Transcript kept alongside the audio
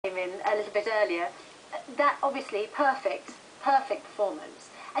a little bit earlier, that obviously perfect performance.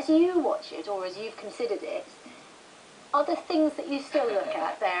 As you watch it, or as you've considered it, are there things that you still look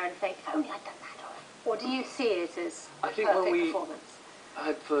at there and think, if only I'd done that, or do you see it as a perfect performance? I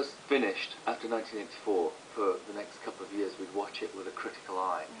had first finished after 1984, for the next couple of years we'd watch it with a critical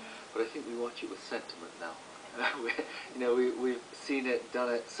eye, but I think we watch it with sentiment now. We've seen it, done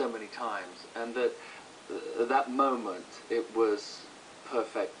it so many times, and that moment, it was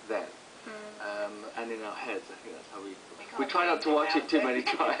perfect then. And in our heads, I think that's how we try not to watch it too many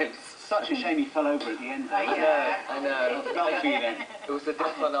times. Such a shame he fell over at the end though. I know. Felt for you then. It was the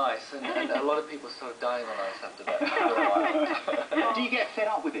death on ice, and a lot of people started dying on ice after that for a while. Do you get fed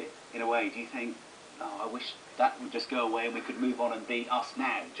up with it, in a way? Do you think, oh, I wish that would just go away and we could move on and be us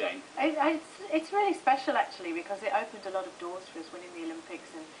now, Jane? It's really special, actually, because it opened a lot of doors for us winning the Olympics,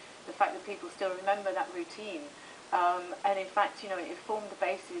 and the fact that people still remember that routine. And in fact, it formed the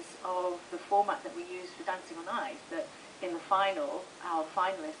basis of the format that we use for Dancing on Ice, that in the final, our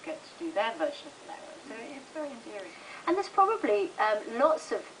finalists get to do their version of the Bolero. So it's very endearing. And there's probably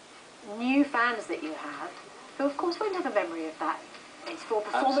lots of new fans that you have who, of course, won't have a memory of that baseball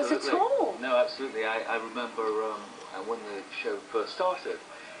performance at all. No, absolutely. I remember when the show first started,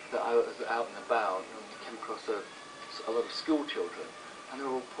 that I was out and about and came across a lot of school children, and they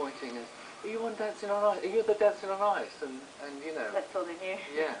were all pointing and, "Are you on Dancing on Ice? Are you the Dancing on Ice?" And that's all they knew.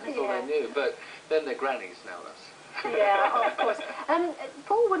 Yeah, that's all they knew. But then their grannies know us. Yeah, of course.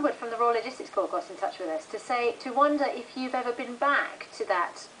 Paul Woodward from the Royal Logistics Corps got in touch with us to wonder if you've ever been back to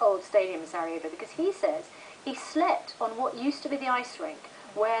that old stadium in Sarajevo, because he says he slept on what used to be the ice rink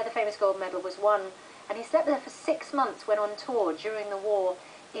where the famous gold medal was won, and he slept there for 6 months when on tour during the war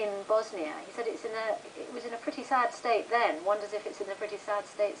in Bosnia. He said it was in a pretty sad state then. Wonders if it's in a pretty sad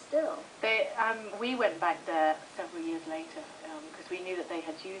state still. We went back there several years later because we knew that they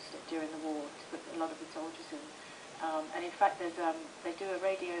had used it during the war to put a lot of the soldiers in. And in fact, they do a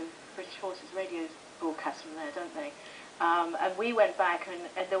British Forces radio broadcast from there, don't they? And we went back,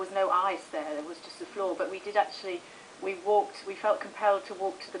 and there was no ice there. There was just the floor. But we did actually. We felt compelled to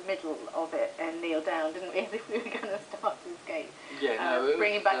walk to the middle of it and kneel down, didn't we, as if we were going to start to skate. Yeah, no,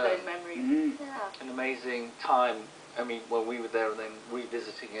 bringing back those memories. Yeah. An amazing time. I mean, when we were there and then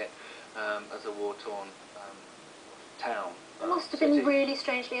revisiting it as a war-torn town. It must have been really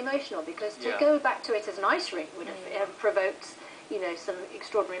strangely emotional, because to go back to it as an ice rink would have provoked, some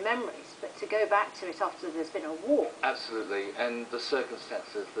extraordinary memories. But to go back to it after there's been a war. Absolutely, and the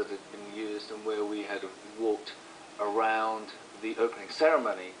circumstances that had been used and where we had walked around the opening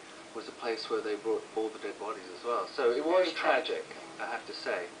ceremony was a place where they brought all the dead bodies as well. So it was tragic, I have to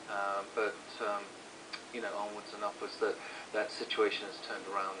say. But onwards and upwards, that situation has turned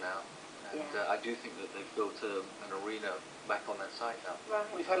around now. And I do think that they've built an arena back on their site now. Right.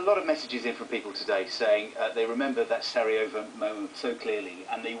 We've had a lot of messages in from people today saying they remember that Sarajevo moment so clearly,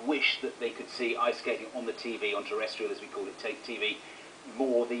 and they wish that they could see ice skating on the TV, on terrestrial as we call it, TV,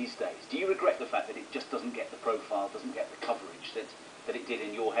 more these days. Do you regret the fact that it just doesn't get the profile, doesn't get the coverage that it did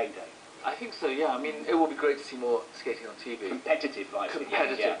in your heyday? I think so, yeah. I mean, it would be great to see more skating on TV. Competitive ice.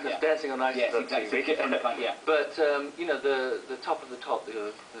 Competitive, because Dancing on Ice is on exactly. TV. But, the top of the top,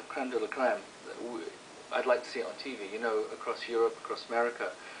 the creme de la creme, I'd like to see it on TV. Across Europe, across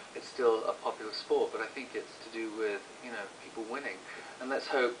America, it's still a popular sport, but I think it's to do with, people winning. And let's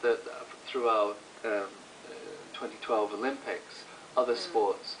hope that through our 2012 Olympics, other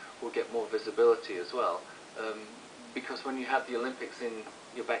sports will get more visibility as well. Because when you have the Olympics in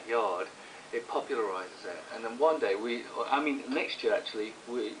your backyard, it popularizes it. And then one day, next year actually,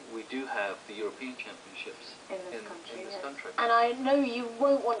 we do have the European Championships in this country. And I know you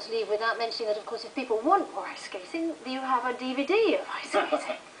won't want to leave without mentioning that, of course, if people want more ice skating, you have a DVD of ice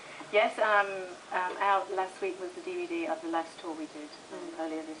skating. Yes, out last week was the DVD of the last tour we did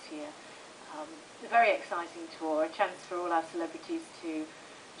earlier this year. A very exciting tour, a chance for all our celebrities to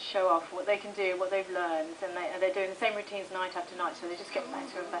show off what they can do, what they've learned, and they're doing the same routines night after night, so they just get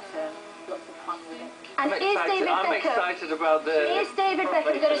better and better, and lots of fun with it. And I'm excited about the... Is David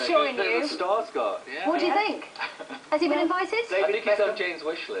Beckham going to join you? The star's got, yeah. What do you think? Has he been invited? I think he's on Jane's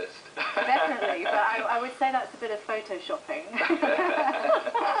wish list. Definitely, but I would say that's a bit of photoshopping.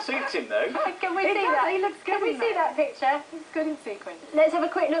 Suits him though. Can we see that? He looks good. Can we see that picture? He's good in sequence. Let's have a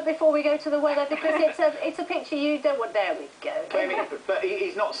quick look before we go to the weather, because it's a picture you don't want. There we go. Wait a minute, but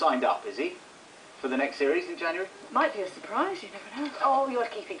he's not signed up, is he? For the next series in January? Might be a surprise, you never know. Oh, you're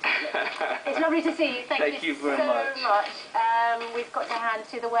keeping silent. It's lovely to see you. Thank you very so much. We've got to hand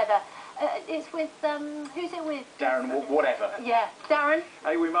to the weather. It's with, who's it with? Darren, whatever. Yeah, Darren.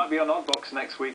 Hey, we might be on Oddbox next week.